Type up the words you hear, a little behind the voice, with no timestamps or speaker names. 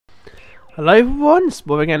Hello everyone, it's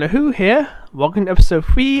Boring and Who here. Welcome to episode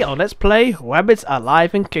 3 of Let's Play Rabbids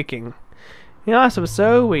Alive and Kicking. In last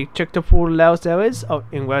episode, we checked up all the levels there is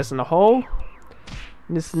in Where's in the Hole.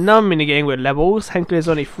 This is another minigame with levels. Thankfully there's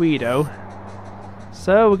only 3 though.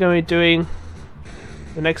 So we're going to be doing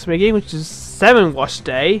the next minigame, which is 7 Wash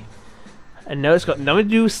Day. And no, it's got nothing to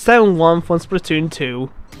do with 7-1 from Splatoon 2.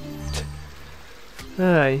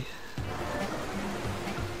 Alright.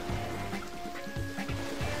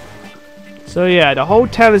 So yeah, the whole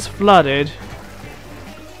town is flooded,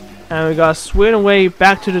 and we gotta swim away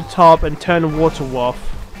back to the top and turn the water off.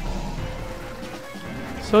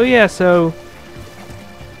 So yeah,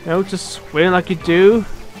 just swim like you do.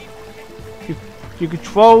 You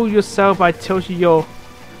control yourself by tilting your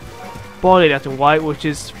body left and right, which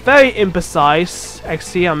is very imprecise.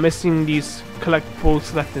 Actually, I'm missing these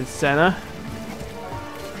collectibles left and center.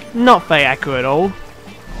 Not very accurate at all.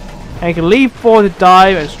 And you can leave forward to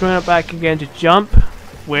dive and swing it back again to jump,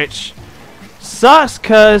 which sucks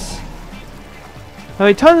because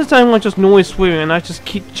tons of times I'm just normally swimming and I just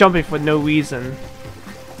keep jumping for no reason.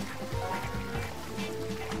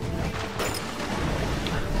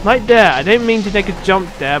 Right there, I didn't mean to take a jump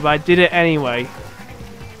there, but I did it anyway.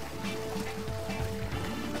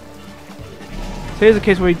 So here's a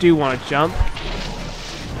case where you do want to jump.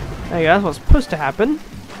 There you go, that's what's supposed to happen.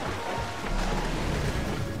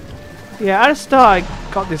 Yeah, at the start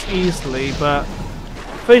I got this easily, but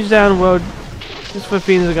further down the road, just for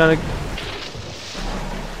things are gonna...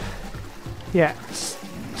 Yeah,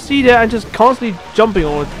 see there, I'm just constantly jumping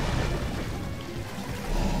all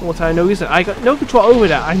the time, no reason. I got no control over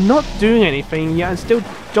that. I'm not doing anything, yet I'm still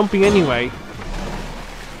jumping anyway.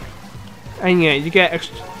 And yeah, you get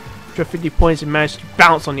extra 50 points and manage to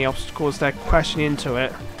bounce on the obstacles that are crashing into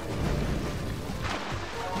it.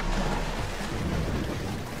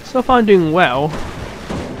 So far I'm doing well.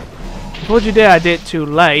 Unfortunately I did it too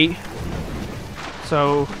late,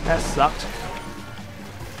 so that sucked.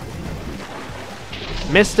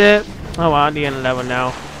 Missed it. Oh well, at the end of the level now.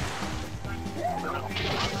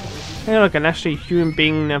 Hey look, an actually human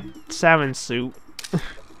being in a salmon suit.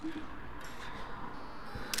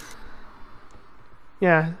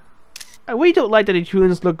 Yeah. I really don't like that the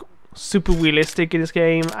humans look super realistic in this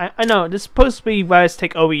game. I know, this is supposed to be where it's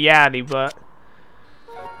take over reality, but...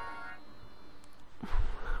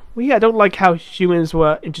 Well, yeah, I don't like how humans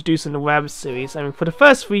were introduced in the Rabbids series. I mean, for the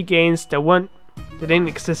first 3 games, they didn't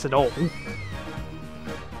exist at all.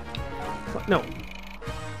 But no.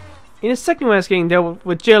 In the second Rabbids game, they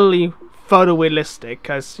were generally photorealistic,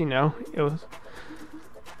 because, you know, it was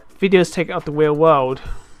videos taken out the real world.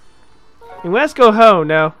 In Let's Go Home,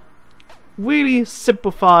 now, really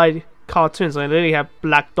simplified cartoons. I literally have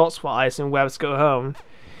black dots for eyes in Let's Go Home.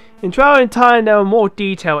 In Travel in Time, there were more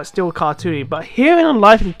detail, it's still cartoony, but here in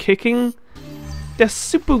Life and Kicking, they're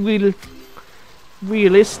super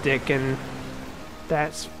realistic, and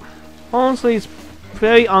that's honestly it's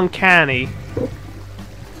very uncanny,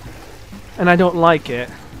 and I don't like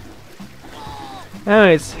it.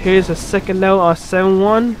 Anyways, here's a second level of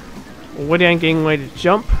 7-1. Already I'm getting ready to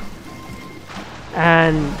jump,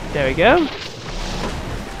 and there we go.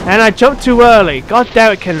 And I jumped too early. God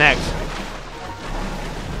damn it, Connect.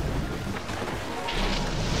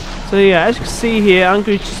 So yeah, as you can see here, I'm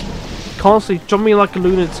going to just constantly jumping like a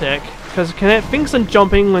lunatic because Kinect thinks I'm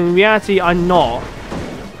jumping when in reality I'm not.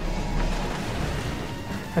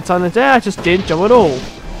 And so on the day I just didn't jump at all.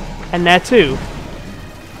 And there too.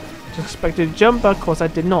 Just expected to jump, but of course I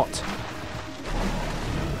did not.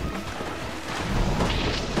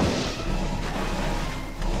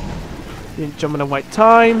 Didn't jump at the right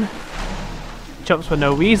time. Jumps for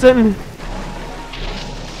no reason.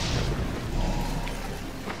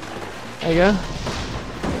 There you go.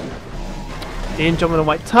 Didn't jump at the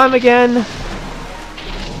right time again.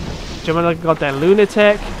 Jumping like a goddamn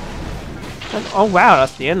lunatic. And, oh wow,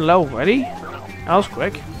 that's the end level already. That was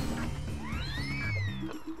quick.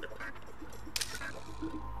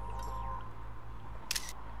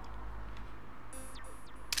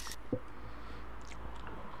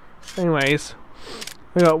 Anyways,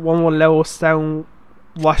 we got one more level 7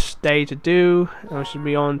 Wash Day to do, and we should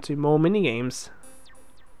be on to more minigames.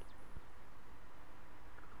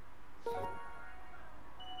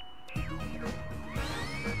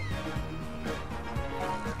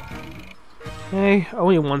 Okay,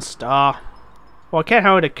 only 1 star. Well, I can't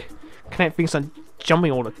help it to Connect things on jumping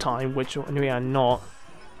all the time, which anyway I'm not.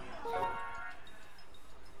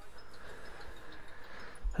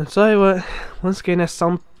 And so, once again, there's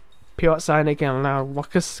some people outside they can allow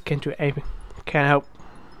rockets can't do anything. Can't help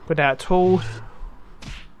with that at all.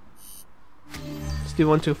 Still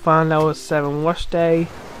want to find level 7 Wash Day.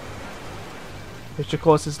 which of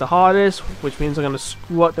course is the hardest, which means I'm gonna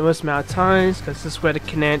screw up the most amount of times, because this is where the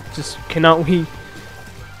Kinect just cannot be.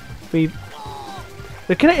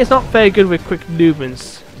 The Kinect is not very good with quick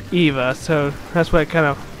movements either, so that's where it kind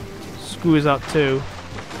of screws up too.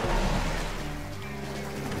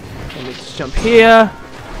 And let's jump here.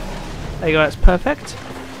 There you go, that's perfect.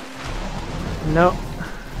 No.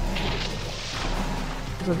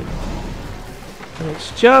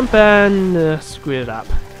 Let's jump and screw it up.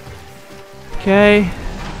 Okay.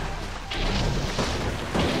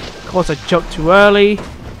 Of course I jumped too early.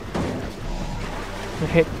 I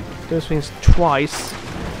hit those things twice.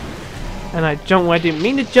 And I jumped where I didn't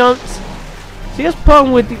mean to jump. See, that's the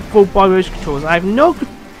problem with the full body motion controls. I have no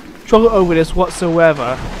control over this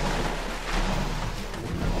whatsoever.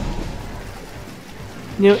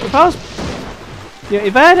 You know, if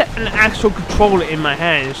I had an actual controller in my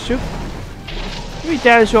hand, should be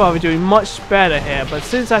damn sure I'll be doing much better here. But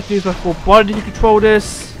since I have to use my full body to control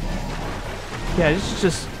this, yeah, this is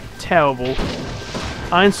just terrible.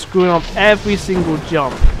 I'm screwing up every single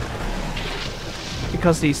jump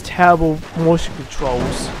because of these terrible motion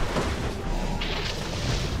controls.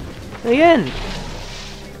 Again,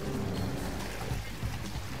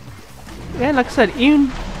 like I said,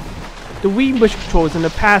 even the Wii motion controls in the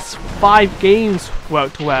past 5 games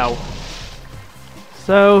worked well.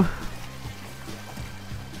 So,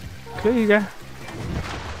 clearly, yeah,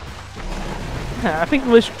 I think the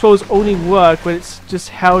motion controls only work when it's just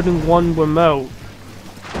held in one remote.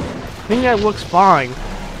 I think that works fine.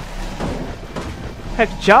 Heck,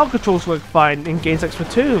 gyro controls work fine in games like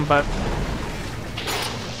Splatoon, but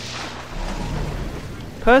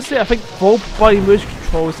personally, I think full body motion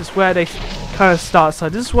controls is where they kind of start. So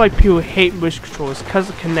this is why people hate motion controls, because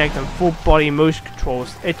of Kinect and full body motion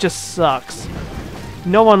controls. It just sucks.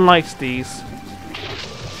 No one likes these.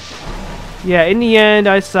 Yeah, in the end,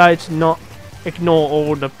 I decided to not ignore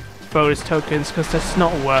all the bonus tokens because that's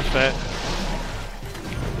not worth it.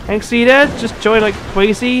 And see there, just join like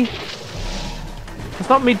crazy. It's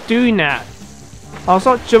not me doing that. I was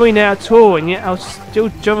not jumping there at all, and yet I was still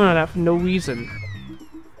jumping on that for no reason.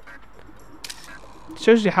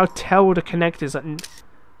 Shows you how terrible the Kinect is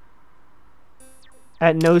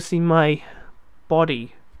at noticing my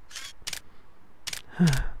body.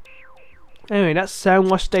 Anyway, that's Sound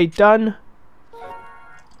Wash Day done.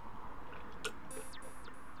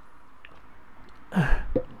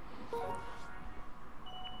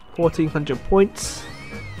 $1,400 points.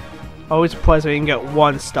 Always surprised I didn't get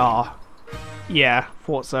 1 star. Yeah,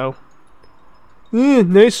 thought so.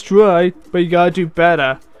 Nice try, but you gotta do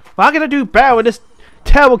better. Well, how can I do better with this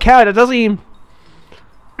terrible character? Doesn't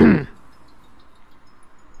even.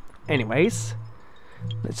 Anyways,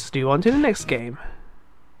 let's do on to the next game.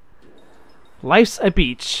 Life's a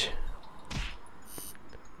Beach.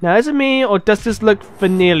 Now, is it me, or does this look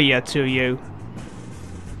familiar to you?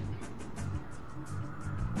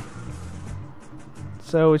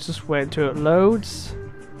 So it's just wait until it loads.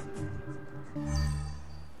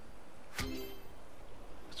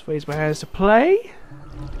 Let's raise my hands to play.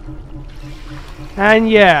 And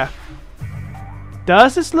yeah.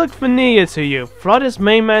 Does this look familiar to you? Flood as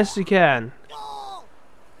main as you can.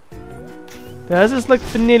 Does this look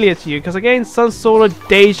familiar to you? Because again, some sort of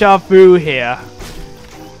deja vu here.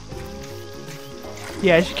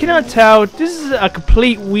 Yeah, as you cannot tell, this is a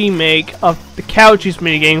complete remake of the Couches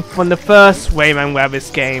minigame from the first Rayman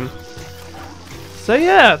Rabbids game. So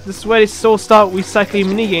yeah, this is where they still start recycling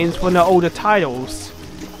minigames from the older titles.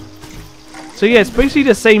 So yeah, it's basically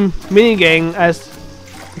the same minigame as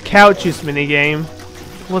the Couches minigame.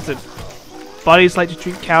 What's it? Bodies like to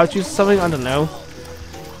treat couches or something? I don't know.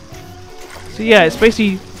 So yeah, it's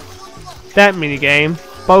basically that minigame,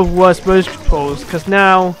 but with worse motion controls, because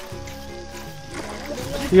now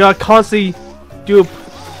you gotta constantly do a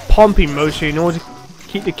pumping motion in order to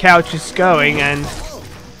keep the couches going, and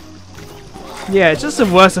yeah, it's just a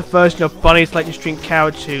worse version of bunnies like to drink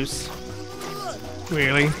couches.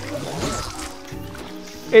 Really.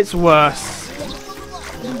 It's worse.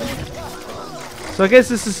 So I guess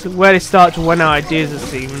this is where they start to run out of ideas, it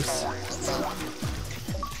seems.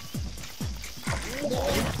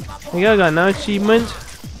 There you go, got another achievement.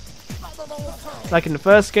 Like in the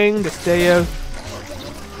first game, the stereo.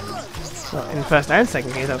 Well, in the first and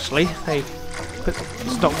second games, actually. They put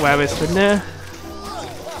stock Rabbids in there.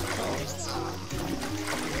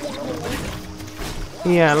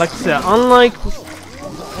 Yeah, like I said, unlike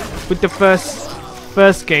with the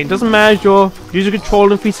first game, doesn't matter if you're using a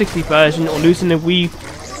controller in the 360 version or using the Wii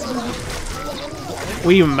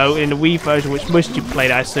remote in the Wii version, which most of you played,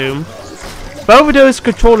 I assume. Both of those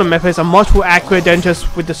controller methods are much more accurate than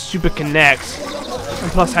just with the Super Kinect,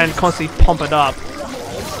 and plus having to constantly pump it up.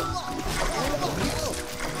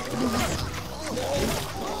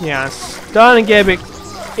 Yeah, it's starting to get a bit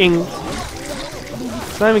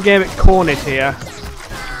starting to get a bit cornered here.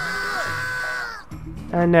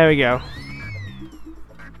 And there we go.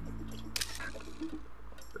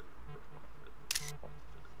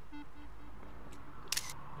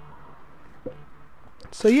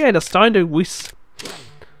 So yeah, they're starting to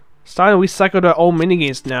recycle their old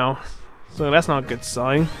minigames now. So that's not a good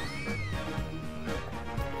sign.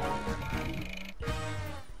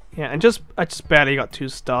 Yeah, and I just barely got 2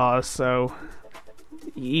 stars, so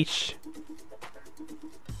each.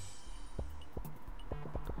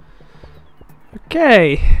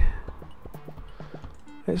 Okay.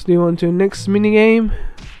 Let's move on to the next minigame.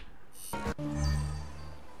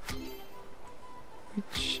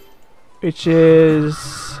 Which is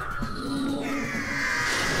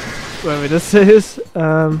whatever this is.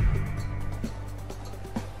 Hot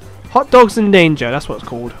dogs in danger, that's what it's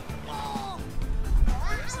called.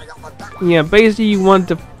 Yeah, basically you want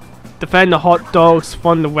to defend the hot dogs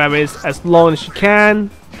from the Rabbids as long as you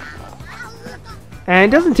can.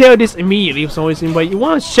 And it doesn't tell you this immediately for some reason, but you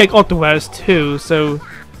want to shake off the Rabbids too, so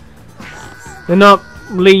they're not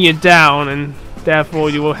laying you down, and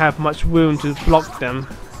therefore you will have much room to block them.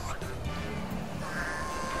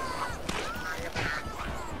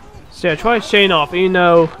 So yeah, try shaking off, even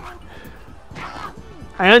though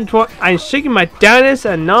I'm shaking my downers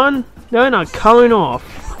and they're not coming off.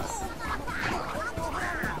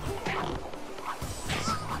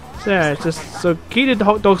 So yeah, so keep the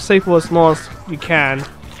hot dog safe for as long as you can.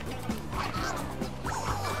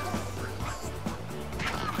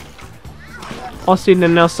 Also, they're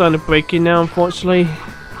now starting to break in now, unfortunately.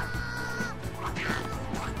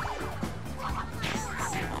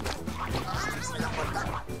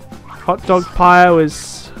 Hot dog pile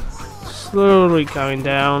is slowly going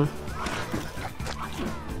down.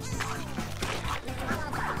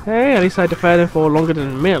 Hey, at least I defended for longer than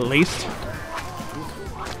a minute at least.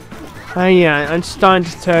 And yeah, I'm starting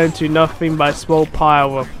to turn to nothing but a small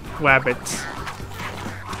pile of Rabbids.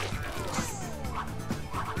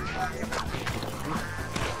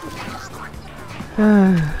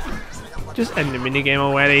 Just end the minigame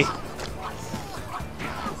already.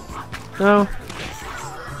 No.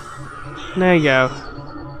 There you go.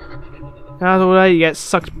 Now already you get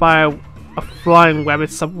sucked by a flying Rabbid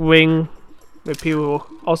subwing with people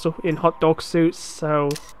also in hot dog suits, so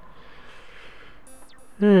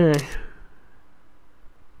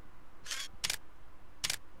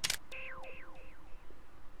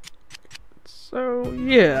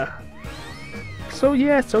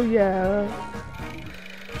So yeah.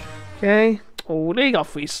 Okay. Oh, they got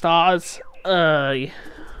 3 stars. Oh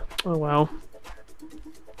well.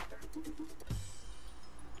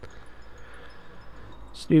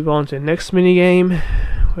 Let's move on to the next minigame,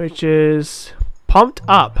 which is Pumped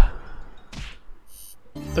Up.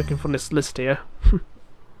 Looking from this list here.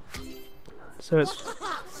 So it's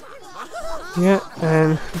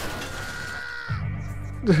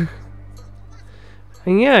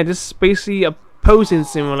and yeah, this is basically a posing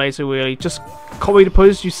simulator really. Just copy the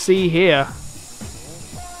poses you see here.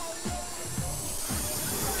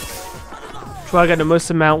 Try to get the most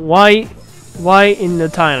amount white in the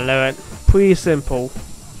time limit. Pretty simple.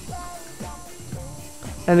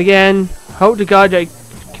 And again, hope the guy that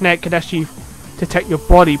Kinect can actually detect your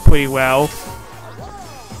body pretty well.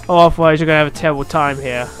 Or otherwise you're gonna have a terrible time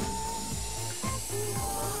here.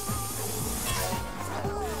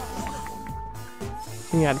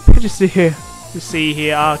 Yeah, the pictures here you see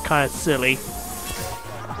here are kind of silly.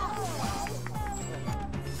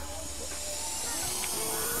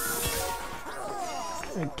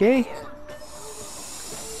 Okay.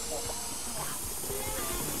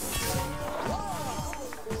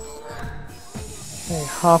 Okay,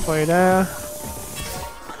 halfway there.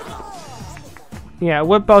 Yeah,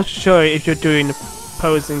 we're about to show you if you're doing the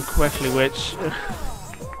posing correctly, which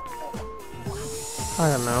I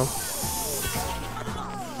don't know.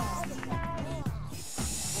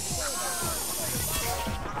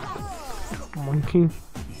 Monkey.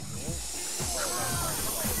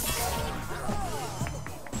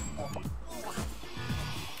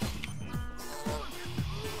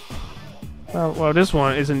 Well, this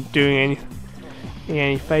one isn't doing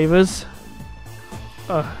any favors.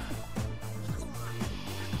 Okay.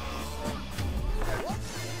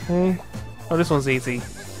 Oh, this one's easy.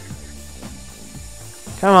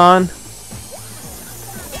 Come on.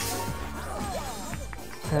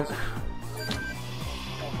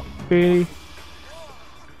 Really?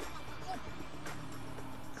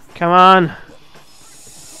 Come on.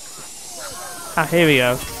 Ah, here we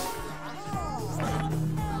go.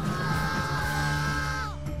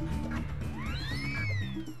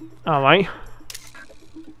 Alright.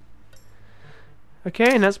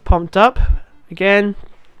 Okay, and that's pumped up. Again,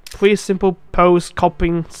 pretty simple pose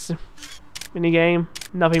copying minigame.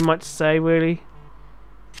 Nothing much to say really.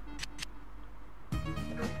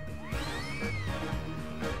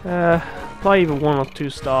 Probably either 1 or 2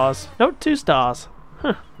 stars. No, 2 stars.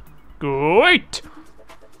 Huh. Great!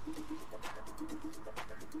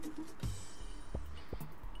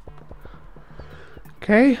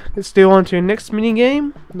 Okay, let's do on to the next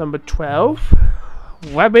minigame. Number 12.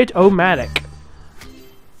 Rabbid-O-Matic.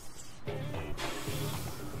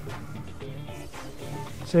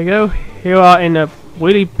 So there you go. Here we are in a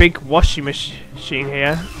really big washing machine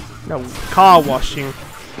here. No, car wash here.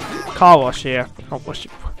 Not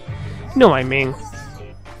washing. You know what I mean.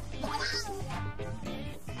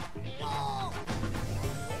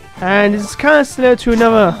 And it's kind of similar to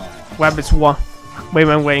another Rabbids 1.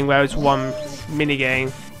 Wayman Rabbids 1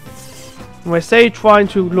 minigame. When I say trying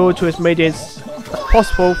to lure to as many as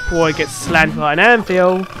possible before it gets slammed by an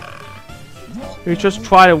anvil, you just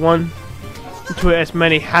try to run into as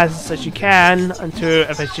many hazards as you can until it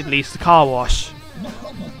eventually leaves the car wash.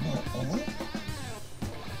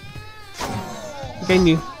 Again,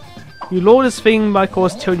 you lure this thing by, of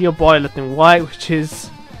course, tilting your body left and right, which is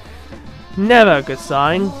never a good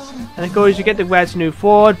sign. And of course, you get the rat to move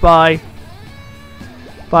forward by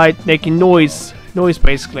making noise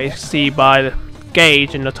basically, as you see by the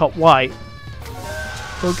gauge in the top right.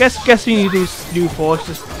 So guessing you do for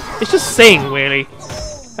it's just sing really.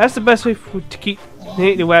 That's the best way to keep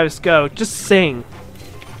the rabbits go. Just sing,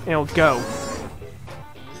 and it'll go.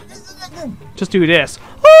 Just do this.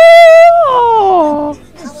 Oh!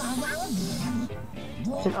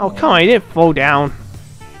 And, oh come on, he didn't fall down.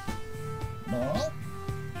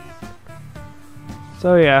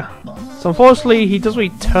 So yeah. So unfortunately, he doesn't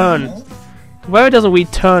really turn. The rabbit doesn't really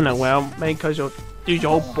turn that well, mainly because you'll use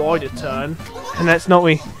your whole body to turn, and that's not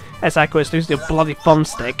really as accurate as using a bloody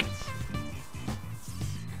thumbstick.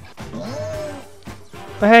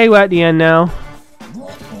 But hey, we're at the end now.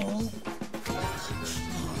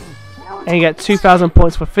 And you get 2,000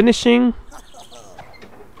 points for finishing.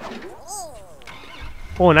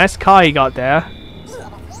 Oh, nice car you got there.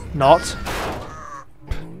 Not.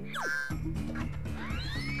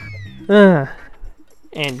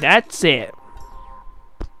 And that's it.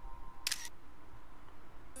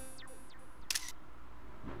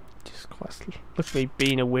 Just look at me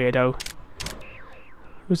being a weirdo.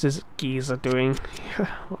 Who's this geezer doing? I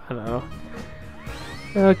don't know.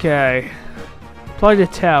 Okay. Apply the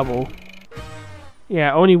table.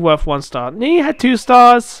 Yeah, only worth 1 star. He had 2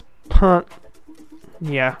 stars.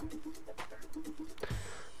 Yeah.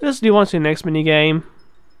 Let's move on to the next minigame.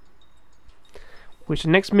 Which the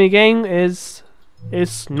next minigame is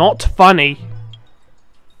not funny.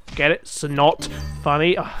 Get it? It's not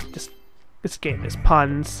funny. Oh, this game is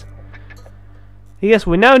puns. Yes,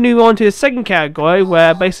 we now move on to the second category,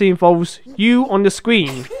 where it basically involves you on the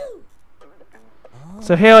screen.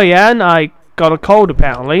 So here I am. I got a cold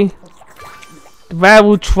apparently. The rat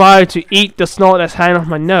will try to eat the snot that's hanging off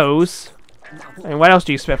my nose. And what else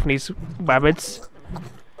do you expect from these rabbits?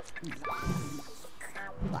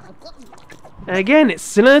 And again, it's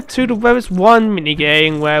similar to the Rabbids 1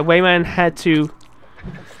 minigame where Wayman had to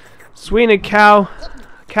swing a cow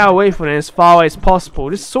away from it as far away as possible.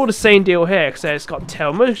 This is sort of the same deal here, except it's got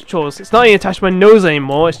tail motions. It's not even attached to my nose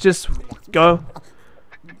anymore. It's just go.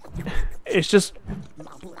 It's just,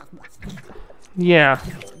 yeah.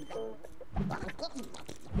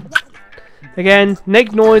 Again,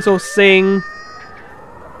 make noise or sing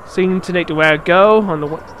to make the rabbit go on the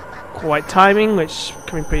right timing, which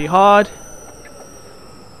can be pretty hard.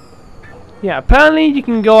 Yeah, apparently you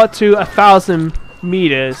can go up to 1,000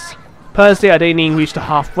 meters. Personally, I didn't even reach the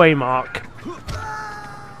halfway mark.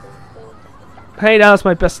 Hey, that was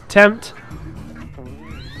my best attempt.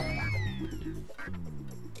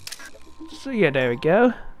 So yeah, there we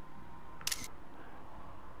go.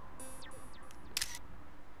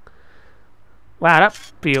 Wow, that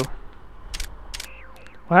feel.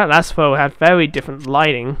 Wow, that last photo had very different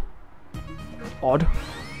lighting. Odd.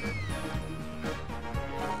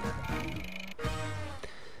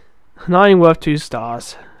 Not even worth 2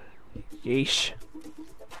 stars. Yeesh.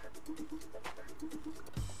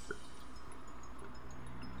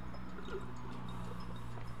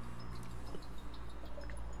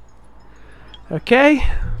 Okay.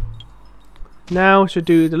 Now we should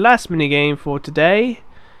do the last minigame for today,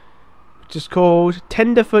 which is called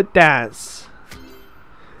Tenderfoot Dance.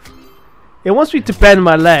 It wants me to bend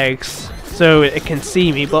my legs so it can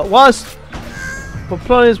see me, but whilst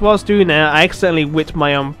doing that, I accidentally whipped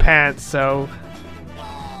my own pants, so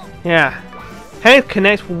yeah. Hand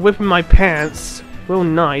connect for whipping my pants. Real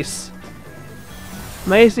nice.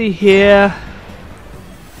 Basically here,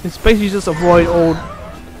 it's basically just avoid all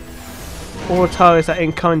targets that are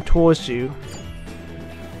incoming towards you.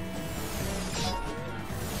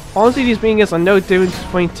 Honestly, these minigames are no different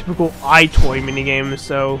from typical iToy minigames,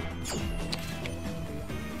 so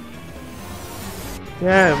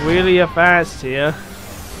yeah, really advanced here.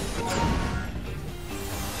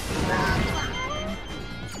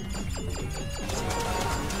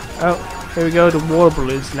 Oh, here we go, the water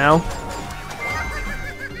balloons now.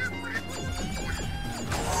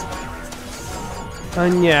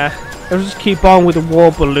 And yeah, I'll just keep on with the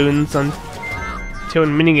water balloons until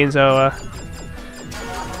the minigame's over.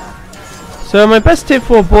 So my best tip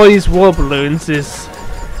for avoiding these water balloons is,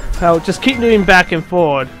 well, just keep moving back and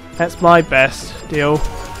forward. That's my best deal.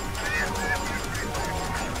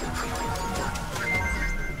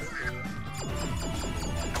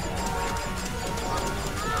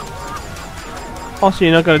 Also,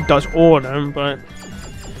 you're not gonna dodge all of them, but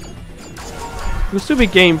you'll still be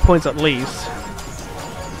gaining points at least.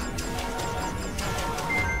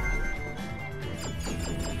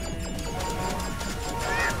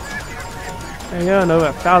 There you go, another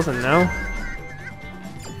 1,000 now.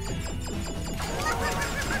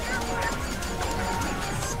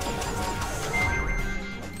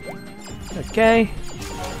 Okay.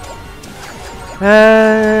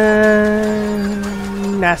 And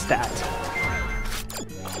that's that.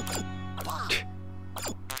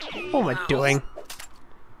 What am I doing?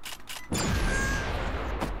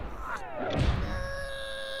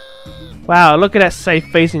 Wow, look at that safe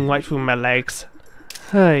facing right through my legs.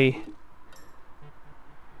 Hey.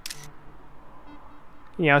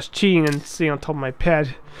 Yeah, I was cheating and sitting on top of my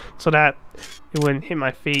bed so that it wouldn't hit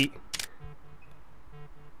my feet.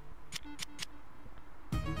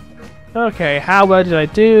 Okay, how well did I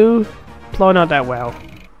do? Probably not that well.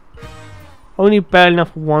 Only barely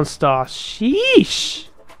enough for 1 star. Sheesh!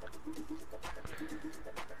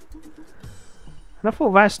 And I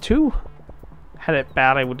thought Raz 2 had it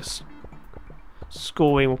badly with the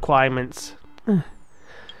scoring requirements. But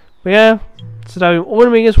yeah, so all the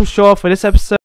minigames will show up for this episode.